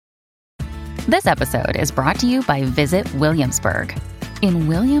This episode is brought to you by Visit Williamsburg. In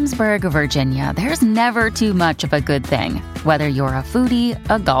Williamsburg, Virginia, there's never too much of a good thing. Whether you're a foodie,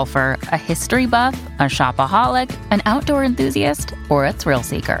 a golfer, a history buff, a shopaholic, an outdoor enthusiast, or a thrill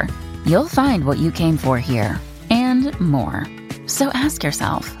seeker, you'll find what you came for here and more. So ask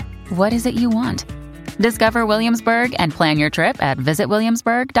yourself, what is it you want? Discover Williamsburg and plan your trip at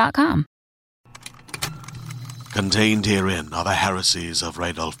visitwilliamsburg.com. Contained herein are the heresies of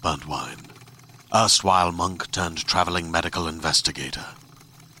Radolf Burntwine, erstwhile monk turned traveling medical investigator.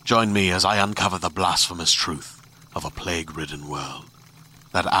 Join me as I uncover the blasphemous truth of a plague-ridden world,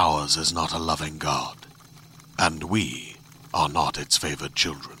 that ours is not a loving God, and we are not its favored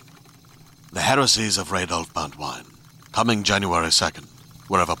children. The heresies of Radolf Burntwine, coming January 2nd,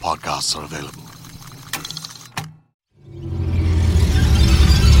 wherever podcasts are available.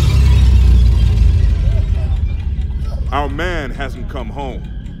 Our man hasn't come home.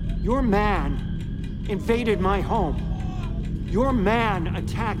 Your man invaded my home. Your man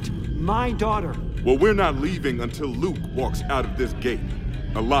attacked my daughter. Well, we're not leaving until Luke walks out of this gate,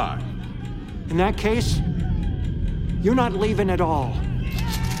 alive. In that case, you're not leaving at all.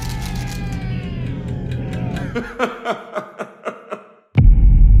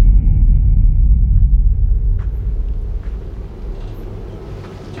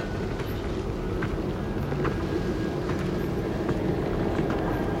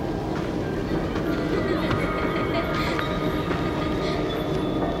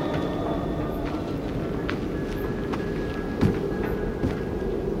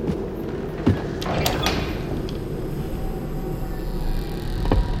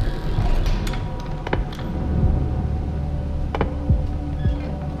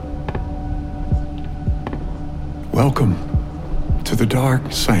 Welcome to the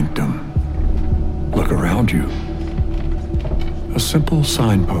Dark Sanctum. Look around you. A simple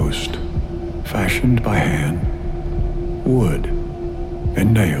signpost, fashioned by hand, wood,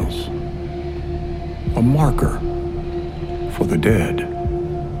 and nails. A marker for the dead.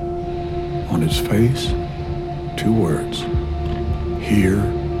 On its face, 2 words. Here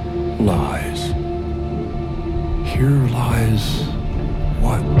lies. Here lies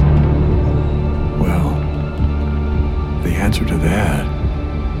what? Well, the answer to that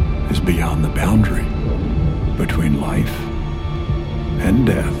is beyond the boundary between life and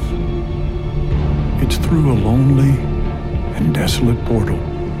death. It's through a lonely and desolate portal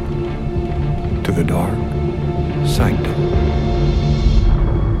to the Dark Sanctum.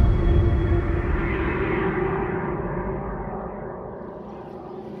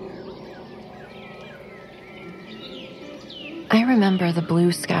 I remember the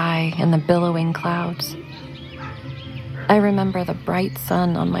blue sky and the billowing clouds. I remember the bright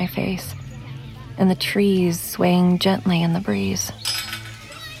sun on my face and the trees swaying gently in the breeze.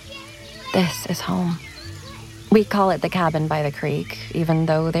 This is home. We call it the cabin by the creek, even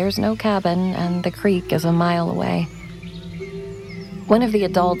though there's no cabin and the creek is a mile away. One of the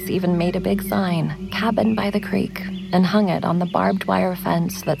adults even made a big sign, "Cabin by the Creek," and hung it on the barbed wire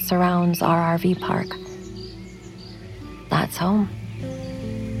fence that surrounds our RV park. That's home.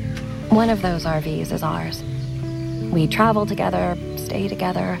 One of those RVs is ours. We travel together, stay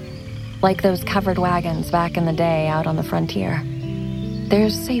together, like those covered wagons back in the day out on the frontier.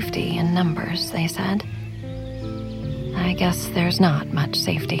 There's safety in numbers, they said. I guess there's not much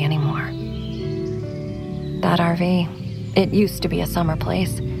safety anymore. That RV, it used to be a summer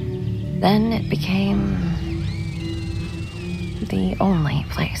place. Then it became the only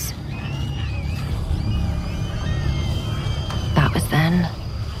place. That was then.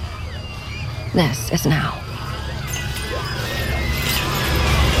 This is now.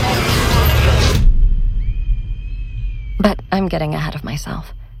 But I'm getting ahead of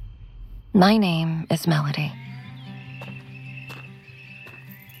myself. My name is Melody.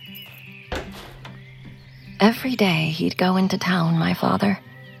 Every day he'd go into town, my father,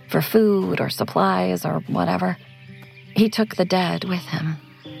 for food or supplies or whatever. He took the dead with him,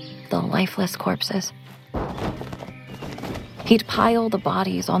 the lifeless corpses. He'd pile the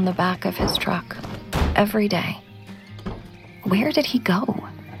bodies on the back of his truck every day. Where did he go?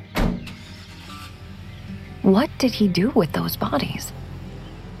 What did he do with those bodies?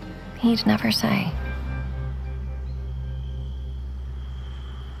 He'd never say.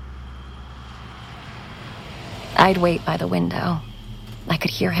 I'd wait by the window. I could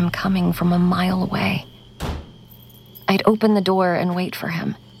hear him coming from a mile away. I'd open the door and wait for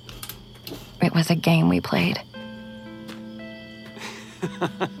him. It was a game we played.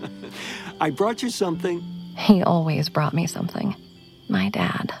 I brought you something. He always brought me something. My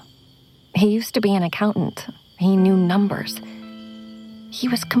dad. He used to be an accountant. He knew numbers. He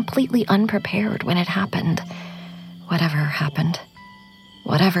was completely unprepared when it happened. Whatever happened.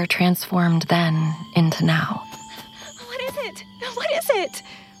 Whatever transformed then into now. What is it? What is it?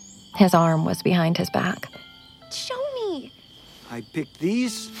 His arm was behind his back. Show me. I picked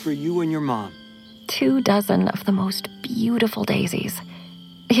these for you and your mom. 24 of the most beautiful daisies.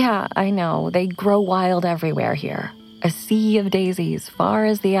 Yeah, I know, they grow wild everywhere here. A sea of daisies, far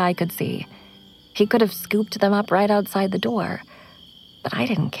as the eye could see. He could have scooped them up right outside the door, but I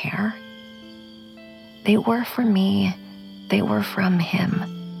didn't care. They were for me. They were from him.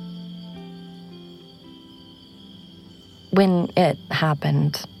 When it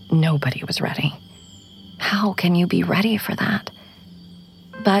happened, nobody was ready. How can you be ready for that?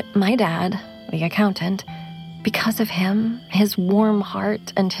 But my dad, the accountant, because of him, his warm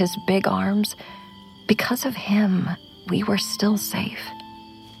heart and his big arms, because of him, we were still safe.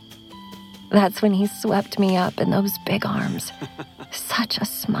 That's when he swept me up in those big arms. Such a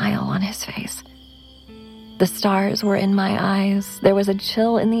smile on his face. The stars were in my eyes. There was a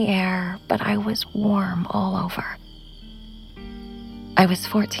chill in the air, but I was warm all over. I was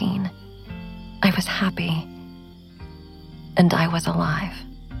 14. I was happy. And I was alive.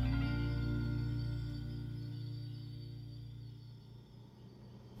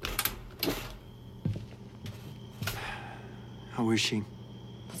 How is she?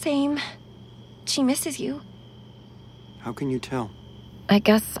 Same. She misses you. How can you tell? I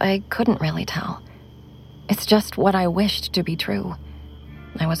guess I couldn't really tell. It's just what I wished to be true.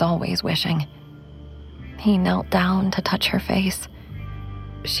 I was always wishing. He knelt down to touch her face.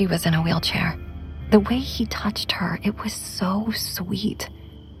 She was in a wheelchair. The way he touched her, it was so sweet.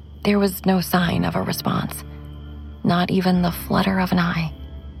 There was no sign of a response. Not even the flutter of an eye.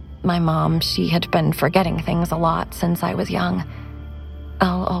 My mom, she had been forgetting things a lot since I was young.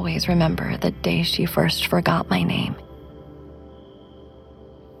 I'll always remember the day she first forgot my name.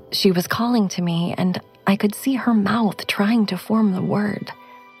 She was calling to me, and I could see her mouth trying to form the word.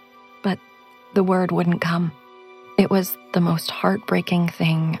 But the word wouldn't come. It was the most heartbreaking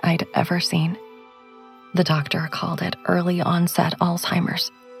thing I'd ever seen. The doctor called it early onset Alzheimer's.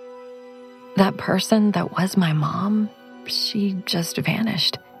 That person that was my mom, she just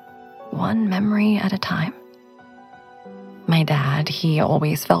vanished. One memory at a time. My dad, he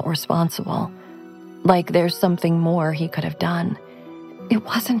always felt responsible. Like there's something more he could have done. It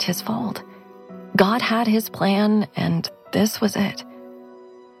wasn't his fault. God had his plan, and this was it.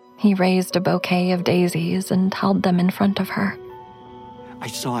 He raised a bouquet of daisies and held them in front of her. I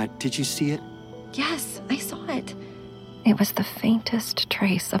saw it. Did you see it? Yes, I saw it. It was the faintest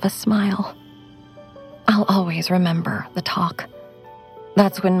trace of a smile. I'll always remember the talk.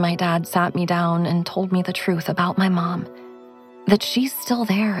 That's when my dad sat me down and told me the truth about my mom. That she's still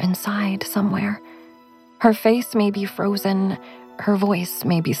there inside somewhere. Her face may be frozen, her voice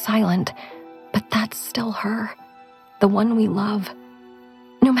may be silent, but that's still her, the one we love.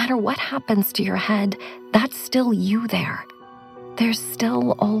 No matter what happens to your head, that's still you there. There's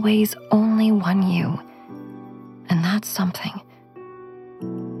still always only one you. And that's something.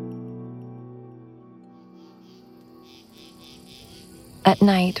 At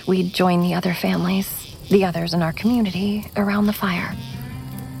night, we'd join the other families, the others in our community, around the fire.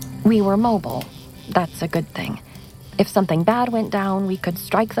 We were mobile. That's a good thing. If something bad went down, we could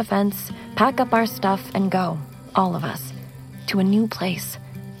strike the fence, pack up our stuff, and go, all of us, to a new place,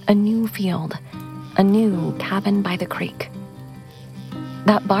 a new field, a new cabin by the creek.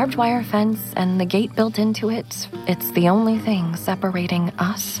 That barbed wire fence and the gate built into it, it's the only thing separating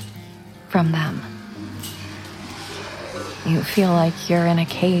us from them. You feel like you're in a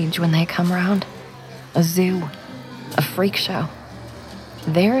cage when they come around. A zoo, a freak show.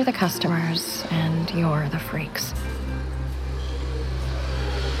 They're the customers, and you're the freaks.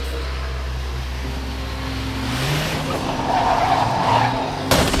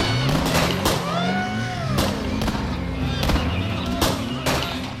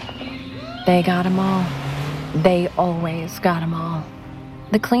 They got 'em all. They always got 'em all.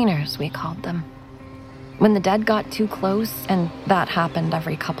 The cleaners, we called them. When the dead got too close, and that happened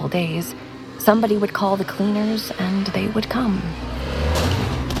every couple days, somebody would call the cleaners and they would come.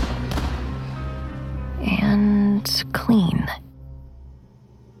 And clean.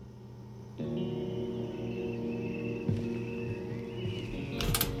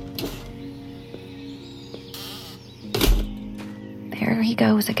 There he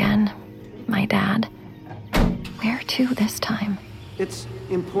goes again, my dad. Where to this time? It's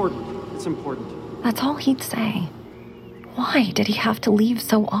important. It's important. That's all he'd say. Why did he have to leave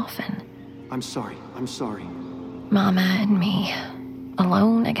so often? I'm sorry. I'm sorry. Mama and me,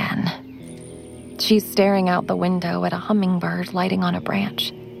 alone again. She's staring out the window at a hummingbird lighting on a branch.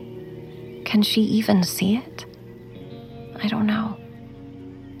 Can she even see it? I don't know.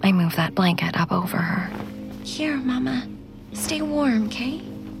 I move that blanket up over her. Here, Mama. Stay warm, okay?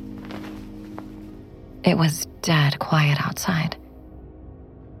 It was dead quiet outside.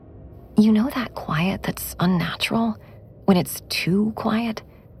 You know that quiet that's unnatural? When it's too quiet?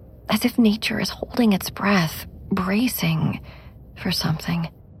 As if nature is holding its breath, bracing for something.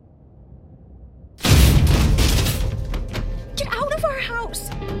 Get out of our house!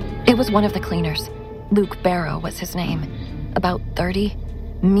 It was one of the cleaners. Luke Barrow was his name. About 30.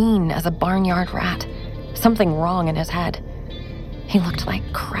 Mean as a barnyard rat. Something wrong in his head. He looked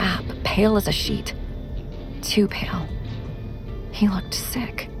like crap, pale as a sheet. Too pale. He looked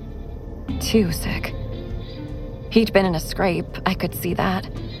sick. Too sick. He'd been in a scrape, I could see that.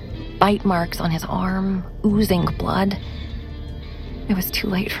 Bite marks on his arm, oozing blood. It was too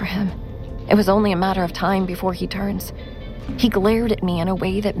late for him. It was only a matter of time before he turns. He glared at me in a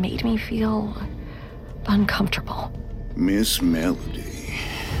way that made me feel uncomfortable. Miss Melody,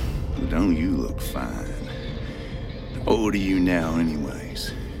 don't you look fine? How old are you now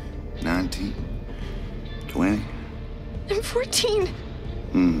anyways? 19? 20? I'm 14.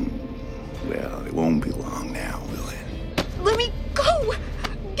 Well, it won't be long now, will it? Let me go!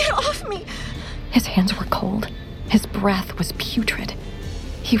 Get off me! His hands were cold. His breath was putrid.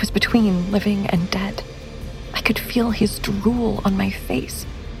 He was between living and dead. I could feel his drool on my face.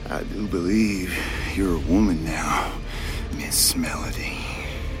 I do believe you're a woman now, Miss Melody.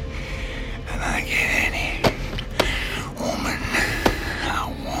 And I get any woman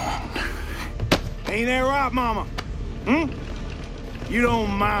I want. Ain't that right, Mama? You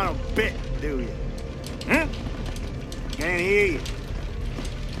don't mind a bit, do you? Huh? Can't hear you.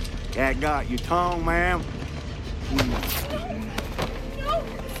 That got your tongue, ma'am? No!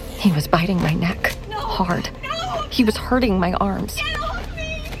 He was biting my neck, hard. No! He was hurting my arms. Get off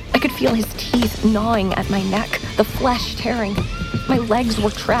me! I could feel his teeth gnawing at my neck, the flesh tearing. My legs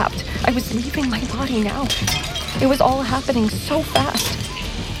were trapped. I was leaving my body now. It was all happening so fast.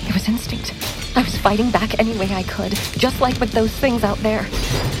 It was instinct. I was fighting back any way I could, just like with those things out there.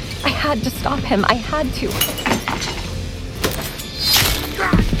 I had to stop him. I had to.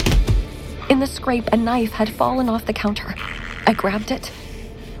 In the scrape, a knife had fallen off the counter. I grabbed it,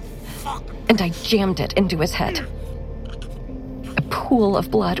 and I jammed it into his head. A pool of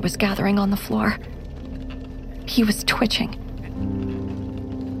blood was gathering on the floor. He was twitching.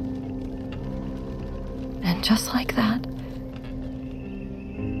 And just like that,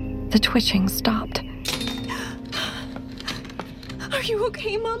 the twitching stopped. Are you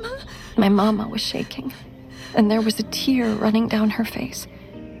okay, Mama? My mama was shaking, and there was a tear running down her face.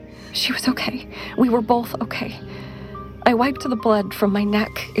 She was okay. We were both okay. I wiped the blood from my neck.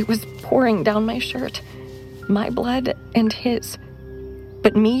 It was pouring down my shirt. My blood and his.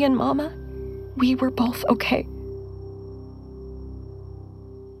 But me and Mama, we were both okay.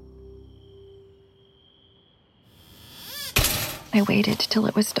 I waited till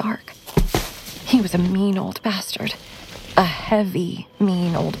it was dark. He was a mean old bastard. A heavy,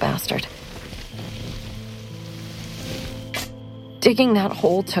 mean old bastard. Digging that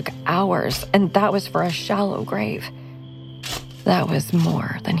hole took hours, and that was for a shallow grave. That was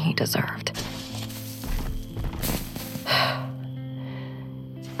more than he deserved. I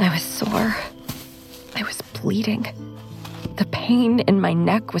was sore. I was bleeding. The pain in my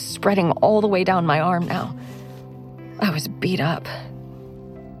neck was spreading all the way down my arm now. I was beat up.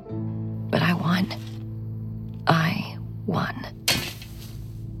 But I won. I won.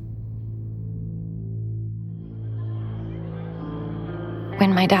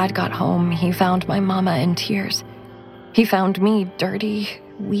 When my dad got home, he found my mama in tears. He found me dirty,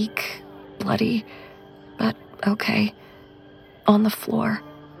 weak, bloody, but okay, on the floor.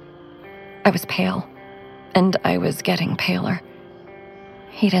 I was pale, and I was getting paler.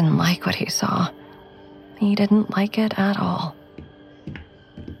 He didn't like what he saw. He didn't like it at all.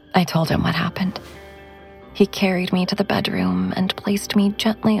 I told him what happened. He carried me to the bedroom and placed me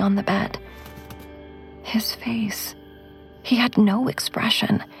gently on the bed. His face, he had no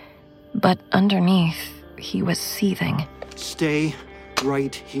expression, but underneath, he was seething. Stay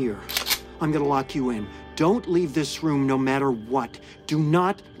right here. I'm gonna lock you in. Don't leave this room no matter what. Do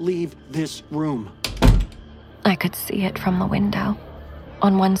not leave this room. I could see it from the window.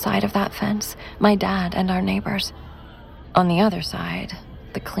 On one side of that fence, my dad and our neighbors. On the other side,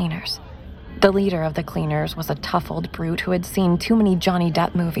 the cleaners. The leader of the cleaners was a tough old brute who had seen too many Johnny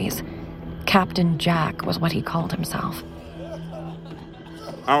Depp movies. Captain Jack was what he called himself.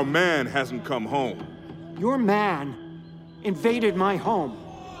 Our man hasn't come home. Your man invaded my home.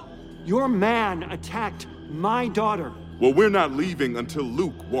 Your man attacked my daughter. Well, we're not leaving until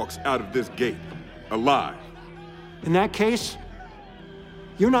Luke walks out of this gate, alive. In that case,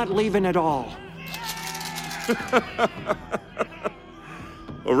 you're not leaving at all.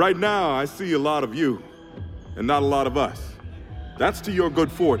 Well, right now, I see a lot of you, and not a lot of us. That's to your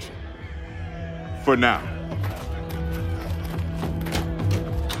good fortune. For now.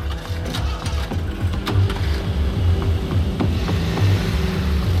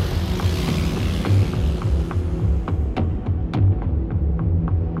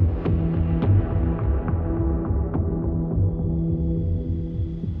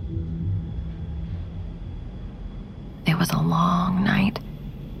 It was a long night.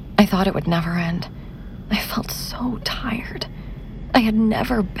 I thought it would never end. I felt so tired. I had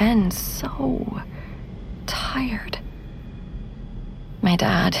never been so tired. My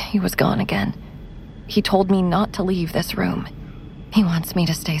dad, he was gone again. He told me not to leave this room. He wants me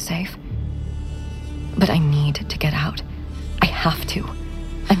to stay safe. But I need to get out. I have to.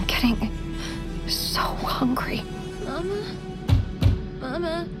 I'm getting so hungry.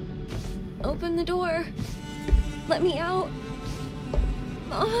 Mama, open the door. Let me out.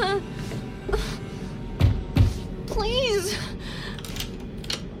 Mama. Please.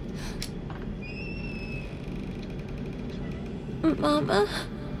 Mama.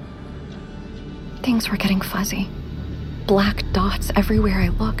 Things were getting fuzzy. Black dots everywhere I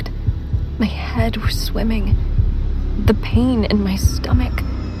looked. My head was swimming. The pain in my stomach.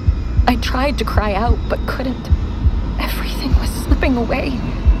 I tried to cry out, but couldn't. Everything was slipping away.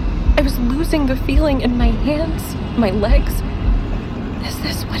 I was losing the feeling in my hands, my legs. Is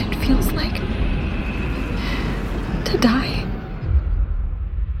this what it feels like? To die?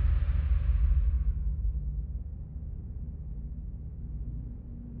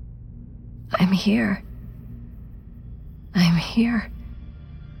 I'm here. I'm here.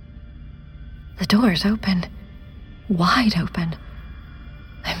 The door's open. Wide open.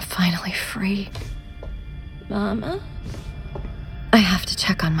 I'm finally free. Mama? I have to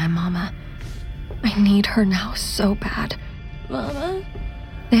check on my mama. I need her now so bad. Mama?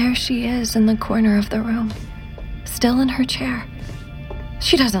 There she is in the corner of the room, still in her chair.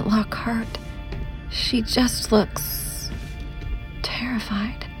 She doesn't look hurt. She just looks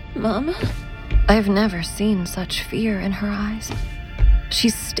terrified. Mama? I've never seen such fear in her eyes.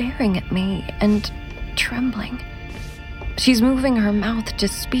 She's staring at me and trembling. She's moving her mouth to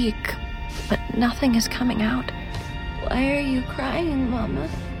speak, but nothing is coming out. Why are you crying, Mama?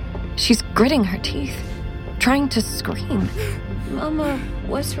 She's gritting her teeth, trying to scream. Mama,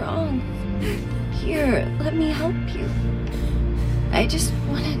 what's wrong? Here, let me help you. I just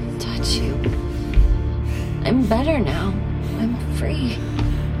want to touch you. I'm better now. I'm free.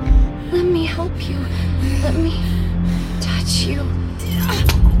 Let me help you. Let me touch you.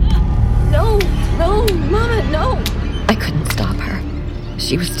 No, Mama, no! I couldn't stop her.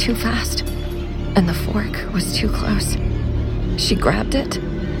 She was too fast, and the fork was too close. She grabbed it,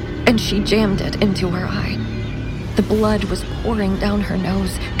 and she jammed it into her eye. The blood was pouring down her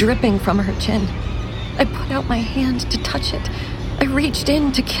nose, dripping from her chin. I put out my hand to touch it. I reached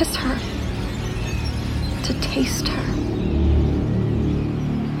in to kiss her, to taste her.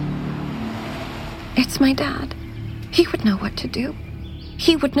 It's my dad. He would know what to do.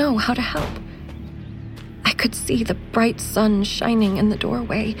 He would know how to help. I could see the bright sun shining in the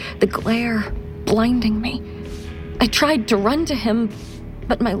doorway, the glare blinding me. I tried to run to him,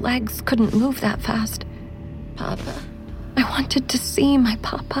 but my legs couldn't move that fast. Papa? I wanted to see my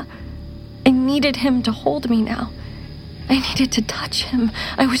papa. I needed him to hold me now. I needed to touch him.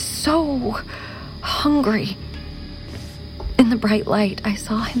 I was so hungry. In the bright light, I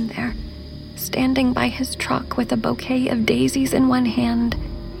saw him there, standing by his truck with a bouquet of daisies in one hand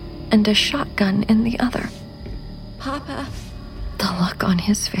and a shotgun in the other. Papa? The look on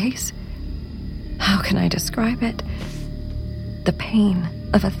his face. How can I describe it? The pain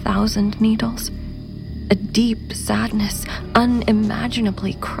of 1,000 needles. A deep sadness,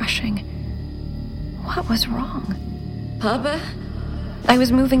 unimaginably crushing. What was wrong? Papa? I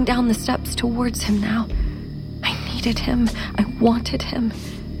was moving down the steps towards him now. I needed him. I wanted him.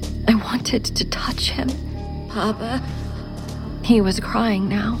 I wanted to touch him. Papa? He was crying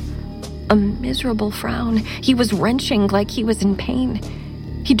now. A miserable frown. He was wrenching like he was in pain.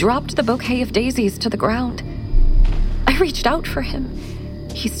 He dropped the bouquet of daisies to the ground. I reached out for him.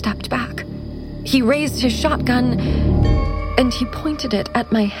 He stepped back. He raised his shotgun, and he pointed it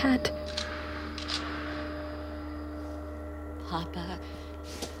at my head. Papa?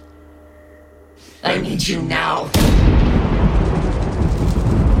 I need you now.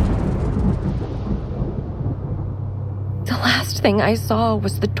 The last thing I saw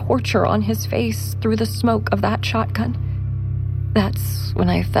was the torture on his face through the smoke of that shotgun. That's when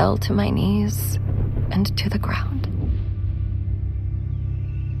I fell to my knees and to the ground.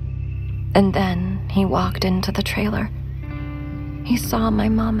 And then he walked into the trailer. He saw my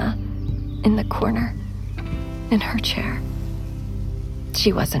mama in the corner, in her chair.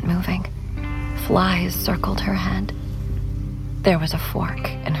 She wasn't moving. Flies circled her head. There was a fork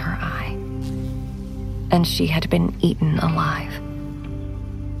in her eye. And she had been eaten alive.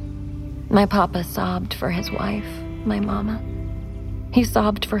 My papa sobbed for his wife, my mama. He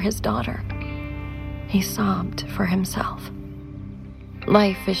sobbed for his daughter. He sobbed for himself.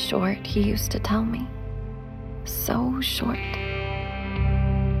 Life is short, he used to tell me. So short.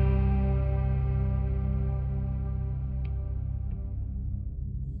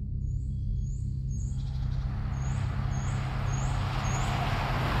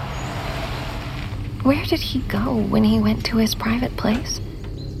 Where did he go when he went to his private place?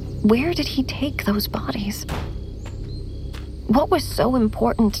 Where did he take those bodies? What was so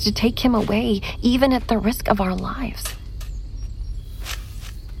important to take him away, even at the risk of our lives?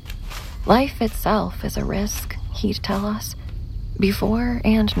 Life itself is a risk, he'd tell us, before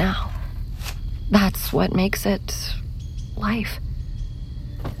and now. That's what makes it life.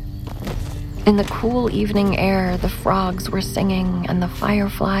 In the cool evening air, the frogs were singing and the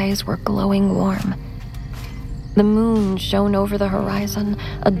fireflies were glowing warm. The moon shone over the horizon,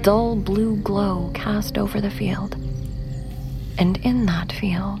 a dull blue glow cast over the field. And in that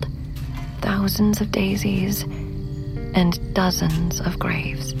field, thousands of daisies and dozens of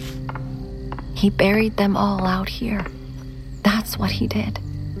graves. He buried them all out here. That's what he did.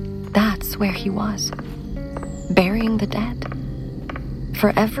 That's where he was. Burying the dead.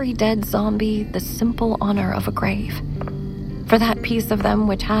 For every dead zombie, the simple honor of a grave. For that piece of them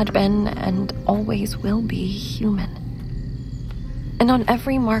which had been and always will be human. And on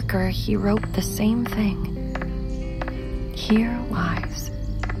every marker, he wrote the same thing. Here lies.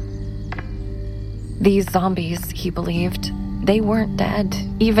 These zombies, he believed, they weren't dead,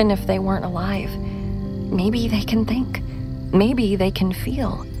 even if they weren't alive. Maybe they can think. Maybe they can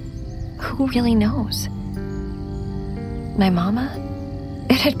feel. Who really knows? My mama?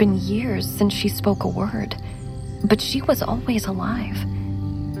 It had been years since she spoke a word, but she was always alive.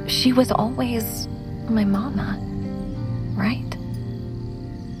 She was always my mama, right?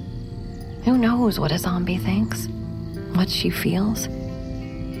 Who knows what a zombie thinks? What she feels?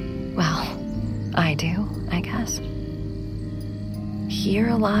 Well, I do, I guess.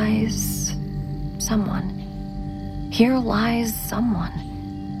 Here lies someone. Here lies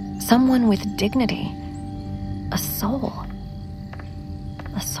someone. Someone with dignity. A soul.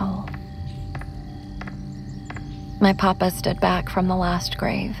 A soul. My papa stood back from the last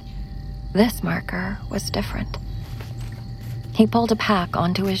grave. This marker was different. He pulled a pack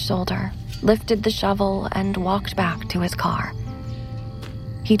onto his shoulder, lifted the shovel, and walked back to his car.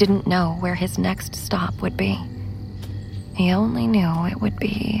 He didn't know where his next stop would be. He only knew it would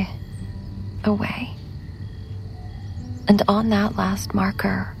be away. And on that last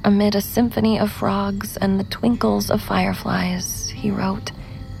marker, amid a symphony of frogs and the twinkles of fireflies, he wrote,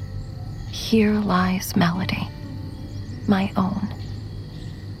 "Here lies melody, my own,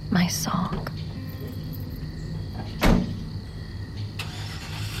 my song."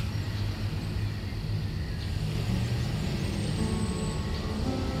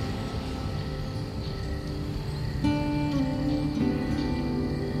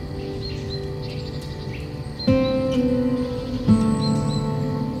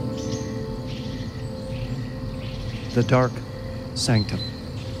 The Dark Sanctum.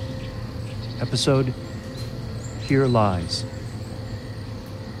 Episode Here Lies.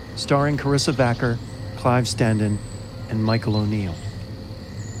 Starring Carissa Vacker, Clive Standen, and Michael O'Neill.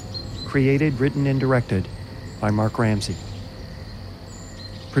 Created, written, and directed by Mark Ramsey.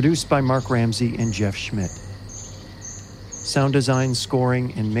 Produced by Mark Ramsey and Jeff Schmidt. Sound design,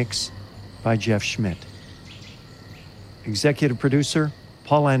 scoring, and mix by Jeff Schmidt. Executive producer,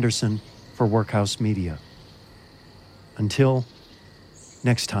 Paul Anderson for Workhouse Media. Until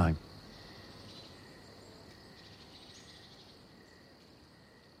next time.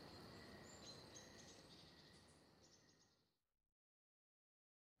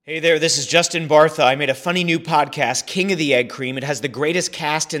 Hey there, this is Justin Bartha. I made a funny new podcast, King of the Egg Cream. It has the greatest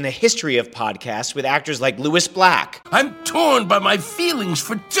cast in the history of podcasts with actors like Louis Black. I'm torn by my feelings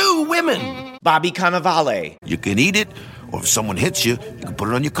for two women. Bobby Cannavale. You can eat it Or if someone hits you, you can put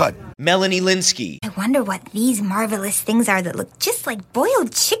it on your cut. Melanie Linsky. I wonder what these marvelous things are that look just like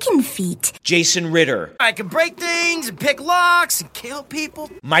boiled chicken feet. Jason Ritter. I can break things and pick locks and kill people.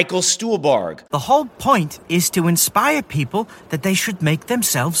 Michael Stuhlbarg. The whole point is to inspire people that they should make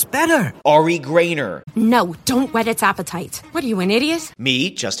themselves better. Ari Grainer. No, don't whet its appetite. What are you, an idiot? Me,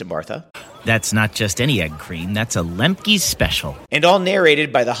 Justin Bartha. That's not just any egg cream, that's a Lemke's special. And all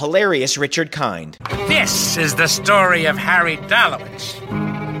narrated by the hilarious Richard Kind. This is the story of Harry Dalowitz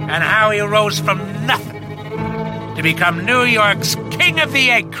and how he rose from nothing to become New York's King of the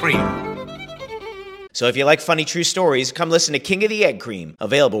Egg Cream. So if you like funny true stories, come listen to King of the Egg Cream,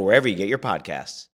 available wherever you get your podcasts.